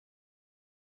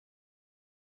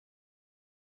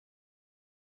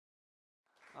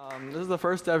This is the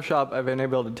first dev shop I've been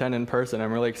able to attend in person.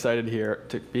 I'm really excited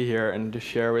to be here and to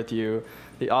share with you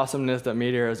the awesomeness that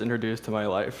Meteor has introduced to my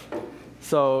life.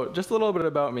 So just a little bit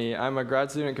about me. I'm a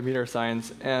grad student in computer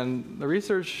science, and the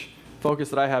research focus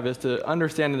that I have is to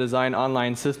understand and design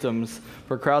online systems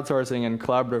for crowdsourcing and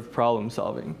collaborative problem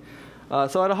solving.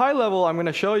 So at a high level, I'm going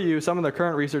to show you some of the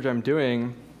current research I'm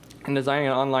doing in designing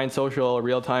an online social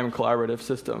real-time collaborative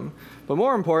system. But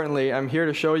more importantly, I'm here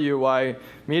to show you why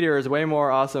Meteor is way more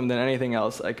awesome than anything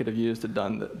else I could have used to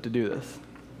do this.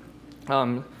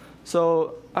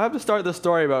 So I have to start this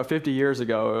story about 50 years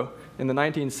ago in the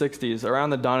 1960s,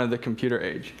 around the dawn of the computer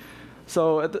age.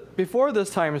 So before this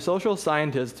time, social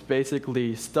scientists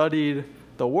basically studied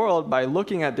the world by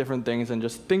looking at different things and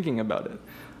just thinking about it.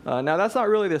 Now, that's not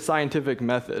really the scientific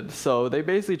method. So they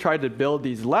basically tried to build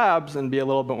these labs and be a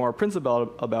little bit more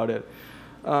principled about it,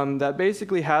 that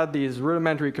basically had these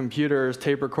rudimentary computers,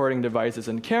 tape recording devices,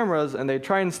 and cameras, and they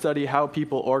try and study how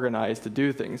people organize to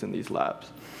do things in these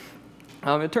labs.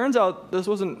 It turns out this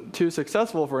wasn't too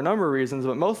successful for a number of reasons,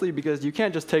 but mostly because you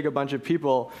can't just take a bunch of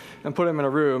people and put them in a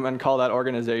room and call that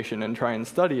organization and try and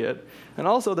study it. And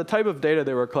also, the type of data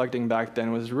they were collecting back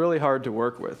then was really hard to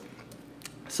work with.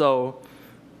 So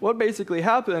what basically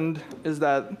happened is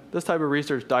that this type of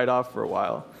research died off for a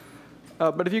while.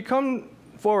 But if you come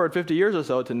forward 50 years or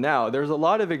so to now, there's a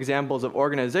lot of examples of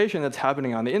organization that's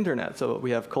happening on the internet. So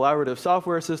we have collaborative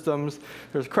software systems,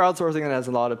 there's crowdsourcing that has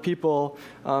a lot of people,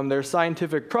 there's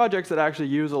scientific projects that actually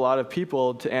use a lot of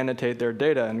people to annotate their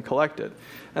data and collect it.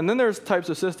 And then there's types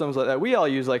of systems that we all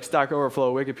use, like Stack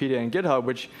Overflow, Wikipedia, and GitHub,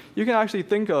 which you can actually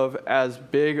think of as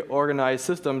big organized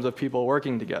systems of people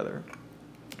working together.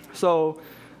 So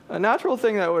a natural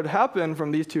thing that would happen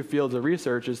from these two fields of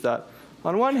research is that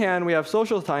on one hand, we have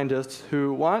social scientists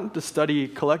who want to study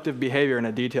collective behavior in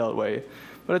a detailed way,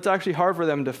 but it's actually hard for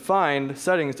them to find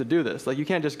settings to do this. Like, you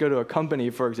can't just go to a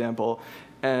company, for example,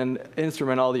 and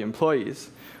instrument all the employees.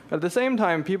 At the same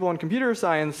time, people in computer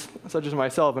science, such as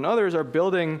myself and others, are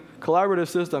building collaborative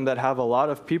systems that have a lot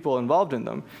of people involved in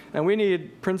them. And we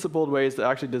need principled ways to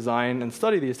actually design and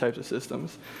study these types of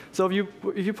systems. So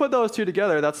if you put those two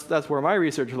together, that's where my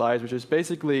research lies, which is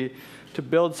basically to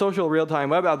build social real-time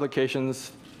web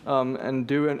applications and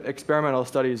do experimental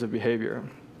studies of behavior.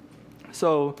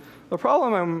 So the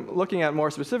problem I'm looking at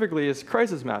more specifically is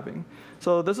crisis mapping.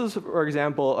 So this is, for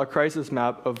example, a crisis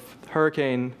map of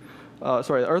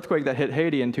the earthquake that hit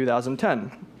Haiti in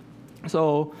 2010.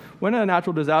 So when a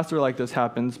natural disaster like this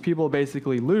happens, people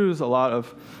basically lose a lot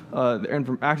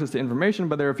of access to information,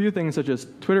 but there are a few things such as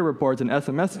Twitter reports and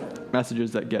SMS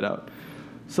messages that get out.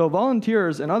 So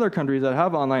volunteers in other countries that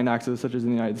have online access, such as in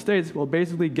the United States, will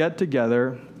basically get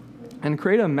together and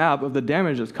create a map of the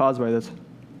damage that's caused by this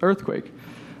earthquake.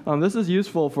 This is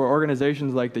useful for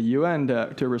organizations like the UN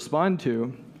to respond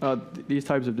to these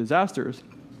types of disasters.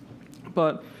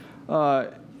 But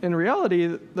in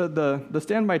reality, the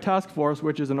Standby Task Force,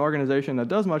 which is an organization that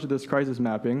does much of this crisis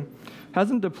mapping,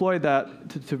 hasn't deployed that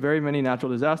to very many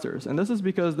natural disasters. And this is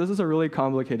because this is a really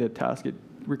complicated task. It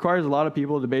requires a lot of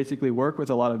people to basically work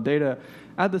with a lot of data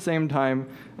at the same time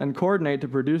and coordinate to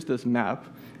produce this map.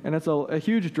 And it's a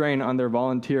huge drain on their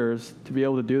volunteers to be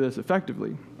able to do this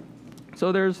effectively.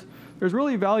 So there's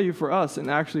really value for us in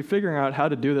actually figuring out how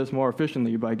to do this more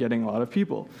efficiently by getting a lot of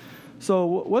people. So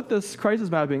what this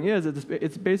crisis mapping is,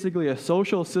 it's basically a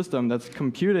social system that's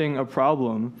computing a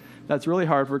problem that's really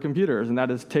hard for computers, and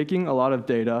that is taking a lot of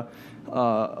data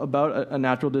about a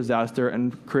natural disaster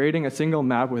and creating a single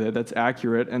map with it that's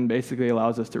accurate and basically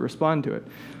allows us to respond to it.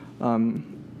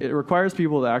 It requires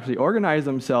people to actually organize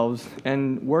themselves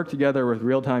and work together with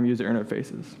real-time user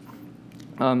interfaces.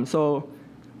 So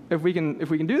if we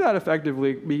can do that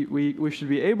effectively, we should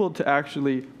be able to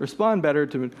actually respond better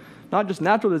to not just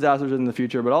natural disasters in the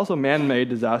future, but also man-made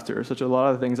disasters, such as a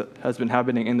lot of the things that has been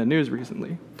happening in the news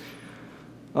recently.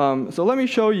 So let me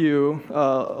show you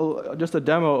just a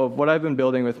demo of what I've been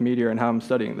building with Meteor and how I'm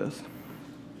studying this.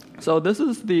 So this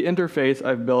is the interface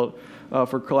I've built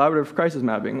for collaborative crisis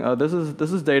mapping. This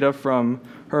is data from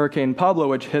Hurricane Pablo,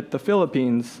 which hit the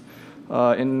Philippines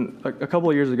in a couple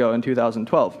of years ago in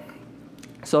 2012.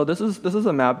 So this is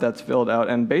a map that's filled out,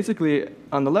 and basically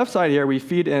on the left side here we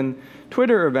feed in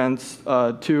Twitter events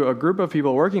to a group of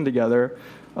people working together,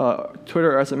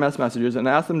 Twitter or SMS messages, and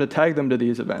ask them to tag them to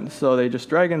these events. So they just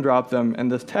drag and drop them,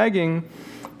 and this tagging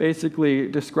basically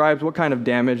describes what kind of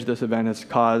damage this event has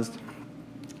caused,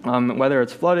 whether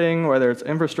it's flooding, whether it's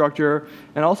infrastructure,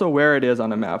 and also where it is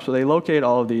on a map. So they locate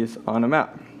all of these on a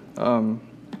map.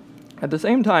 At the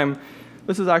same time,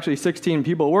 this is actually 16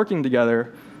 people working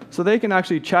together So they can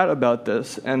actually chat about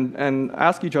this and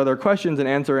ask each other questions and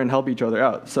answer and help each other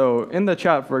out. So in the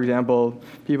chat, for example,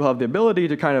 people have the ability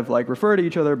to kind of like refer to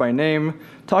each other by name,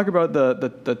 talk about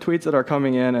the tweets that are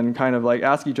coming in, and kind of like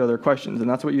ask each other questions. And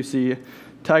that's what you see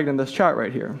tagged in this chat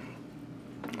right here.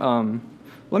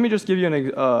 Let me just give you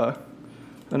an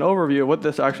overview of what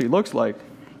this actually looks like.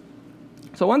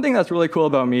 So one thing that's really cool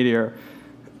about Meteor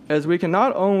is we can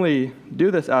not only do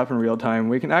this app in real time,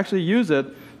 we can actually use it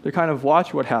to kind of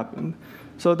watch what happened.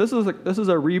 So this is a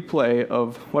replay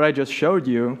of what I just showed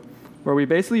you, where we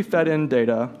basically fed in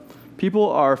data. People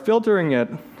are filtering it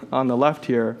on the left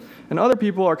here, and other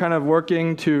people are kind of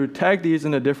working to tag these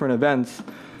into different events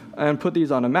and put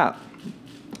these on a map.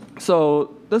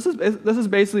 So this is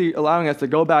basically allowing us to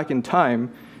go back in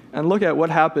time and look at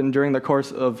what happened during the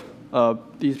course of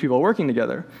these people working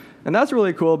together. And that's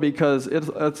really cool because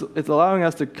it's allowing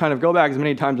us to kind of go back as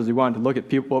many times as we want to look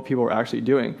at what people were actually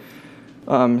doing.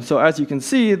 So as you can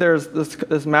see, there's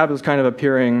this map is kind of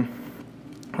appearing,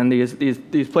 and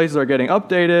these places are getting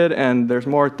updated, and there's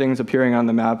more things appearing on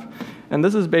the map. And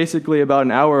this is basically about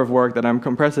an hour of work that I'm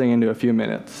compressing into a few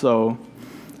minutes. So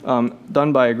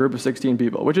done by a group of 16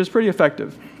 people, which is pretty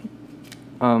effective.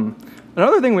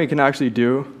 Another thing we can actually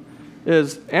do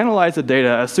is analyze the data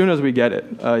as soon as we get it,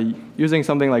 using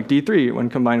something like D3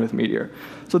 when combined with Meteor.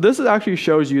 So this actually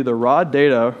shows you the raw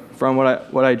data from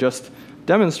what I just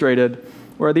demonstrated,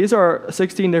 where these are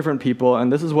 16 different people,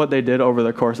 and this is what they did over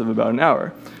the course of about an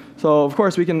hour. So of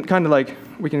course we can kind of like,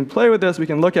 we can play with this, we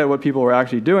can look at what people were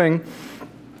actually doing.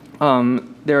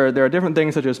 There are different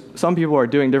things, such as some people are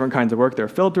doing different kinds of work. They're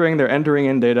filtering, they're entering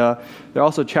in data, they're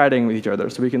also chatting with each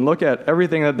other. So we can look at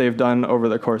everything that they've done over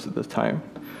the course of this time.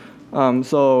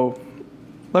 So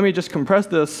let me just compress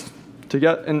this to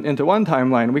get into one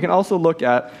timeline. We can also look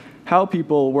at how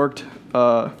people worked,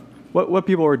 what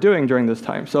people were doing during this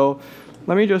time. So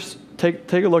let me just take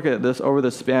a look at this over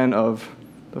the span of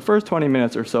the first 20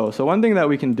 minutes or so. So one thing that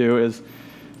we can do is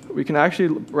we can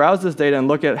actually browse this data and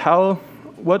look at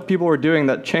what people were doing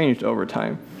that changed over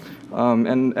time.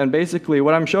 And basically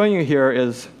what I'm showing you here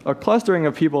is a clustering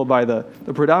of people by the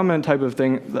predominant type of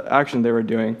thing, the action they were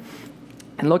doing,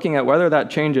 and looking at whether that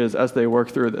changes as they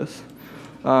work through this.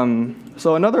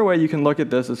 So another way you can look at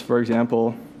this is, for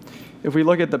example, if we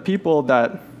look at the people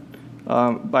that,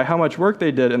 by how much work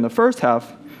they did in the first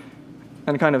half,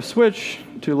 and kind of switch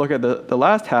to look at the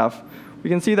last half, we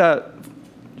can see that,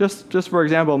 just for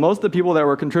example, most of the people that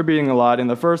were contributing a lot in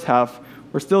the first half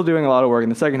were still doing a lot of work in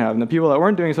the second half, and the people that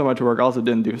weren't doing so much work also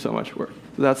didn't do so much work.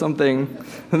 So that's something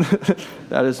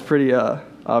that is pretty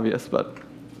obvious.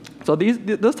 So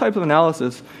this type of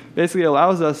analysis basically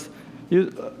allows us,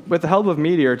 with the help of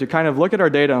Meteor, to kind of look at our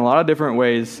data in a lot of different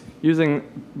ways, using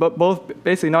both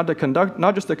basically not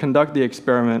just to conduct the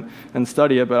experiment and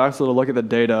study it, but also to look at the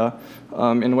data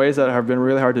in ways that have been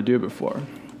really hard to do before.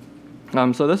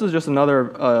 So this is just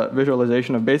another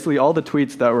visualization of basically all the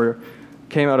tweets that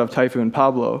came out of Typhoon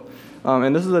Pablo.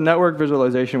 And this is a network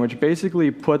visualization which basically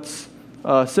puts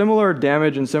similar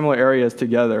damage in similar areas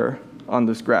together on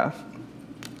this graph.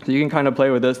 So you can kind of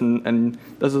play with this, and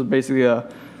this is basically a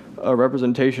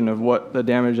representation of what the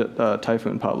damage that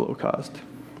Typhoon Pablo caused.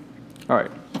 All right,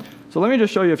 so let me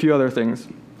just show you a few other things.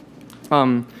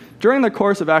 During the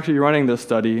course of actually running this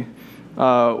study,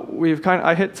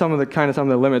 I hit some of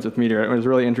the limits with Meteor. It was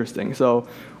really interesting. So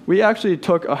we actually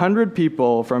took 100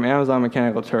 people from Amazon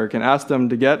Mechanical Turk and asked them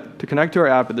to connect to our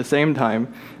app at the same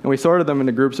time, and we sorted them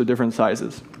into groups of different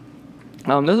sizes.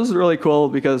 This is really cool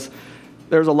because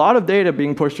there's a lot of data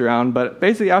being pushed around, but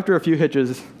basically after a few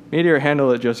hitches, Meteor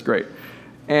handled it just great.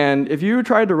 And if you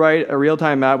tried to write a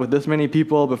real-time map with this many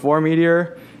people before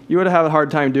Meteor, you would have a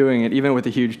hard time doing it, even with a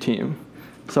huge team.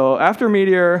 So after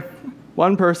Meteor,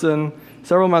 one person,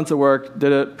 several months of work,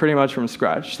 did it pretty much from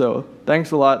scratch. So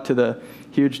thanks a lot to the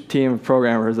huge team of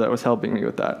programmers that was helping me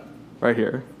with that, right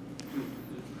here.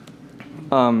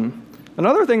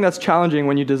 Another thing that's challenging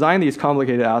when you design these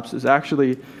complicated apps is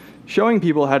actually showing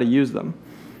people how to use them.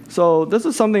 So this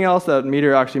is something else that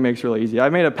Meteor actually makes really easy. I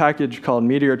made a package called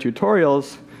Meteor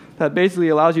Tutorials that basically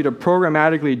allows you to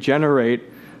programmatically generate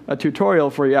a tutorial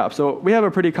for your app. So we have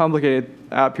a pretty complicated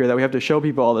app here that we have to show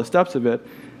people all the steps of it.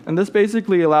 And this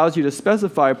basically allows you to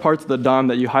specify parts of the DOM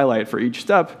that you highlight for each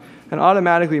step and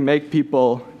automatically make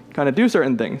people kind of do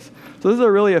certain things. So this is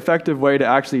a really effective way to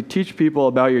actually teach people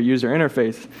about your user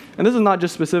interface. And this is not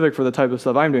just specific for the type of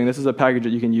stuff I'm doing. This is a package that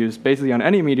you can use basically on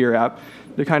any Meteor app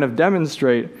to kind of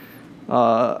demonstrate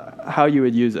how you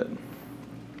would use it.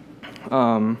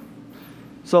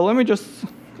 So let me just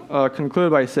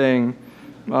conclude by saying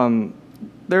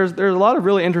there's a lot of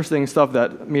really interesting stuff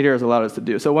that Meteor has allowed us to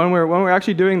do. So when we're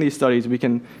actually doing these studies, we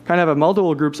can kind of have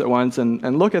multiple groups at once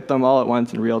and look at them all at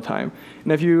once in real time.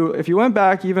 And if you went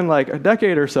back even like a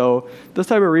decade or so, this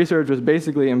type of research was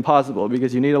basically impossible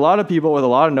because you need a lot of people with a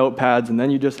lot of notepads, and then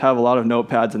you just have a lot of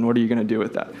notepads, and what are you going to do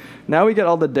with that? Now we get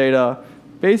all the data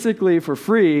basically for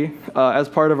free as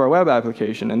part of our web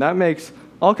application, and that makes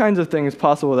all kinds of things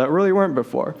possible that really weren't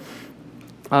before.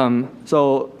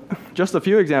 So just a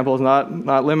few examples,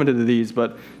 not limited to these,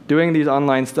 but doing these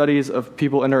online studies of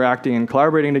people interacting and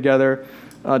collaborating together,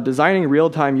 designing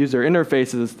real-time user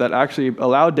interfaces that actually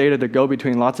allow data to go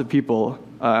between lots of people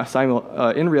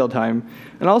in real time,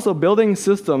 and also building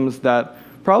systems that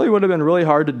probably would have been really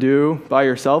hard to do by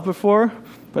yourself before,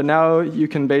 but now you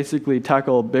can basically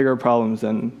tackle bigger problems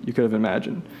than you could have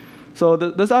imagined. So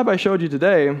this app I showed you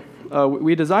today,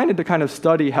 we designed it to kind of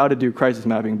study how to do crisis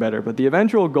mapping better, but the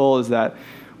eventual goal is that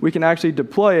we can actually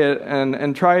deploy it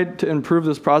and try to improve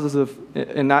this process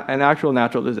in actual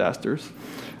natural disasters.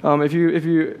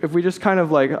 If we just kind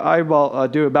of like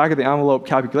do a back of the envelope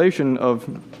calculation of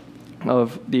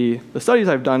the studies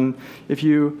I've done, if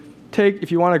you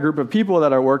want a group of people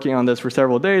that are working on this for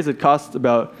several days, it costs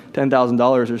about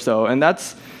 $10,000 or so, and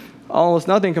that's almost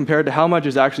nothing compared to how much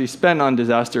is actually spent on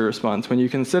disaster response when you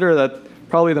consider that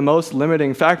probably the most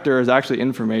limiting factor is actually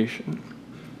information.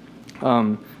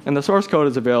 And the source code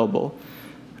is available.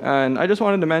 And I just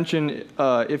wanted to mention,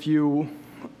 if you've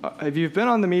been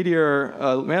on the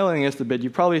Meteor mailing list a bit,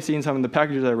 you've probably seen some of the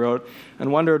packages I wrote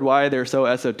and wondered why they're so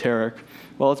esoteric.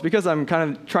 Well, it's because I'm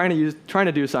kind of trying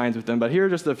to do science with them, but here are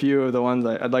just a few of the ones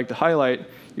I'd like to highlight.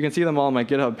 You can see them all on my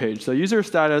GitHub page. So user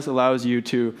status allows you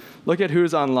to look at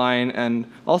who's online and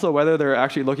also whether they're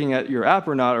actually looking at your app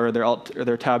or not, or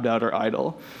they're tabbed out or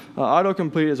idle.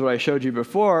 Autocomplete is what I showed you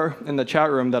before in the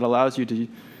chat room that allows you to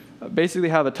basically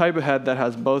have a type ahead that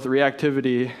has both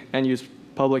reactivity and use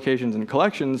publications and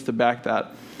collections to back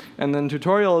that. And then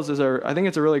tutorials I think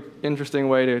it's a really interesting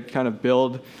way to kind of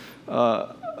build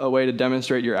a way to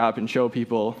demonstrate your app and show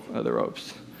people the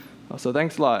ropes. So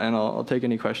thanks a lot, and I'll take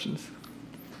any questions.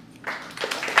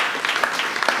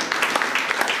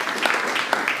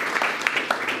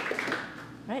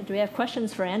 All right, do we have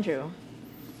questions for Andrew?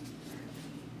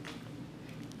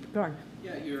 Bjorn.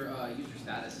 Yeah, your user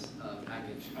status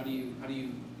package. How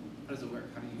does it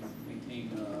work? How do you maintain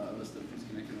a list of who's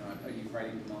connected or not? Are you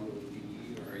writing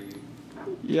MongoDB or are you?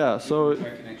 Yeah. So.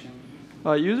 Connection?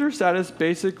 User status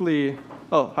basically.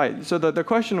 Oh, hi. So the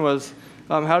question was,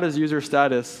 how does user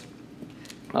status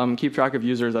keep track of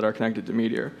users that are connected to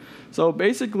Meteor? So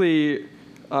basically,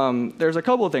 there's a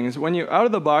couple of things. Out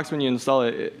of the box, when you install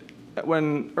it,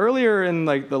 when earlier in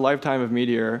like the lifetime of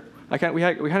Meteor, we kind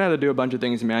of had to do a bunch of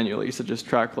things manually, such as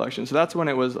track collection. So that's when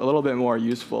it was a little bit more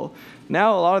useful.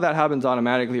 Now a lot of that happens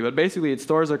automatically, but basically it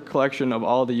stores a collection of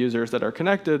all the users that are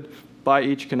connected by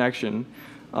each connection.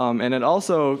 And it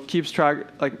also keeps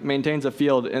track, maintains a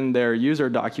field in their user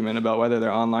document about whether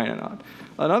they're online or not.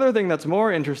 Another thing that's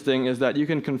more interesting is that you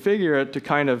can configure it to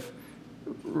kind of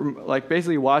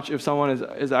basically watch if someone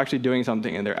is actually doing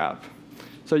something in their app.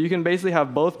 So you can basically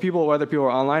have both people, whether people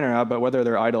are online or not, but whether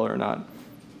they're idle or not.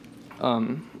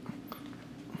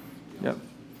 Yep.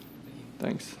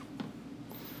 Thanks.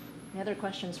 Any other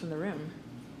questions from the room?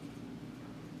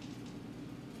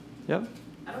 Yep.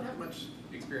 I don't have much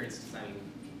experience designing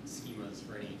schemas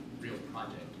for any real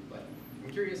project, but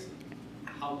I'm curious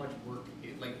how much work,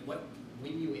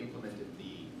 when you implemented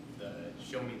the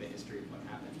show me the history of what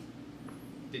happened,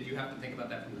 did you have to think about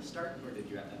that from the start, or did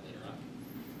you have that later on?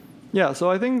 Yeah, so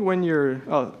I think when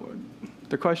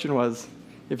the question was,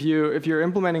 if you're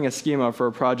implementing a schema for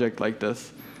a project like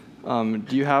this,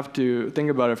 do you have to think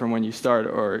about it from when you start,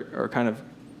 or kind of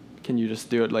can you just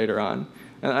do it later on?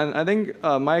 And I think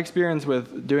my experience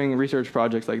with doing research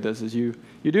projects like this is you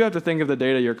do have to think of the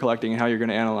data you're collecting and how you're going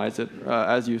to analyze it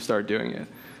as you start doing it.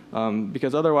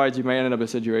 Because otherwise you may end up in a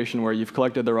situation where you've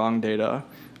collected the wrong data,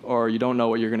 or you don't know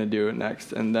what you're going to do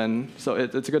next. And then, so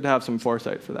it's good to have some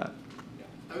foresight for that. Yeah.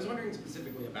 I was wondering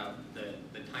specifically about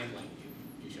the timeline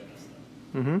you showed us,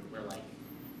 though. Mm-hmm. Where,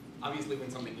 obviously when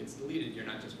something gets deleted, you're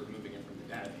not just removing it from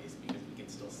the database, because we can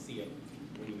still see it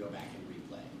when you go back and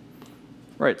replay.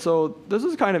 Right, so this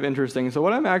is kind of interesting. So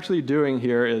what I'm actually doing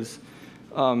here is,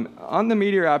 on the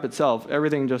Meteor app itself,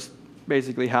 everything just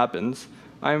basically happens.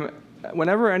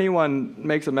 Whenever anyone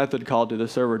makes a method call to the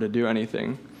server to do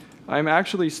anything, I'm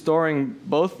actually storing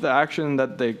both the action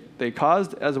that they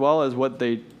caused as well as what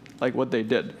they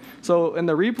did. So in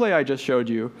the replay I just showed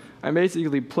you, I'm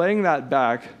basically playing that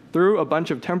back through a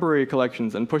bunch of temporary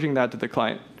collections and pushing that to the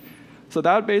client. So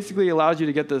that basically allows you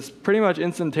to get this pretty much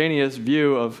instantaneous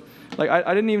view of like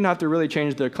I didn't even have to really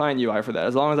change the client UI for that.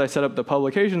 As long as I set up the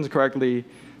publications correctly,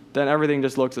 then everything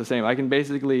just looks the same. I can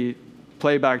basically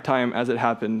play back time as it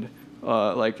happened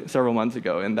like several months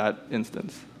ago in that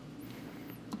instance.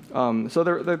 So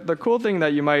the cool thing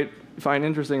that you might find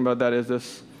interesting about that is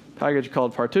this package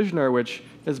called partitioner, which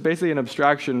is basically an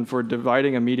abstraction for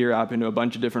dividing a Meteor app into a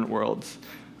bunch of different worlds,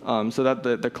 so that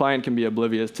the client can be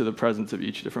oblivious to the presence of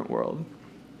each different world.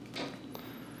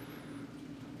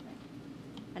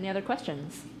 Any other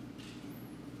questions?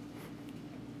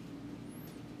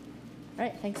 All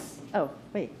right, thanks. Oh,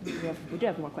 wait, we do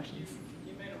have more questions.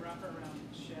 You made a wrapper around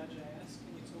Share.js.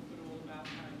 Can you talk a little about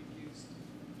how you used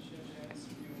Share.js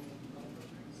for your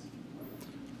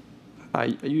other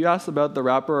projects? You asked about the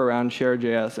wrapper around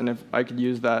Share.js and if I could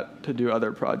use that to do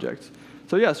other projects.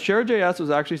 So yes, Share.js was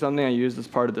actually something I used as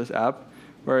part of this app,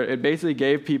 where it basically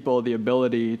gave people the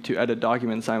ability to edit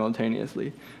documents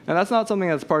simultaneously. And that's not something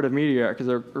that's part of Meteor because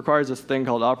it requires this thing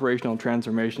called operational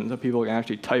transformation, so people can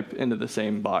actually type into the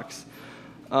same box.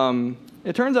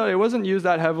 It turns out it wasn't used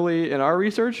that heavily in our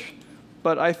research,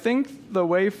 but I think the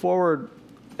way forward,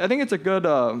 I think it's a good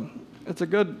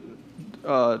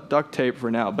duct tape for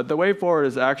now, but the way forward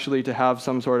is actually to have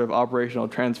some sort of operational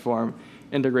transform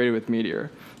integrated with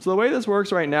Meteor. So the way this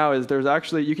works right now is there's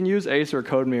actually, you can use Ace or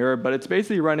CodeMirror, but it's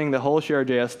basically running the whole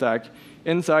Share.js stack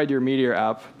inside your Meteor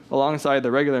app alongside the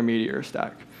regular Meteor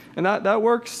stack. And that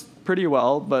works pretty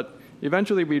well, but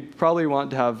eventually we'd probably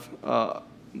want to have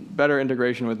better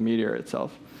integration with Meteor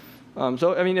itself.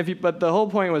 So I mean, but the whole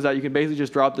point was that you could basically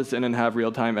just drop this in and have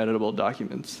real-time editable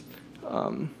documents.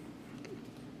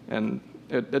 And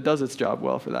it does its job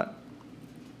well for that.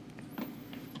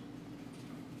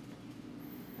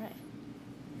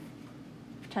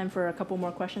 Time for a couple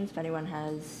more questions if anyone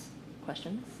has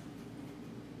questions.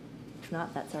 If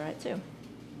not, that's all right too. All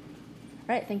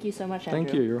right, thank you so much, Andrew.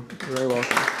 Thank you. You're very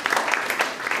welcome.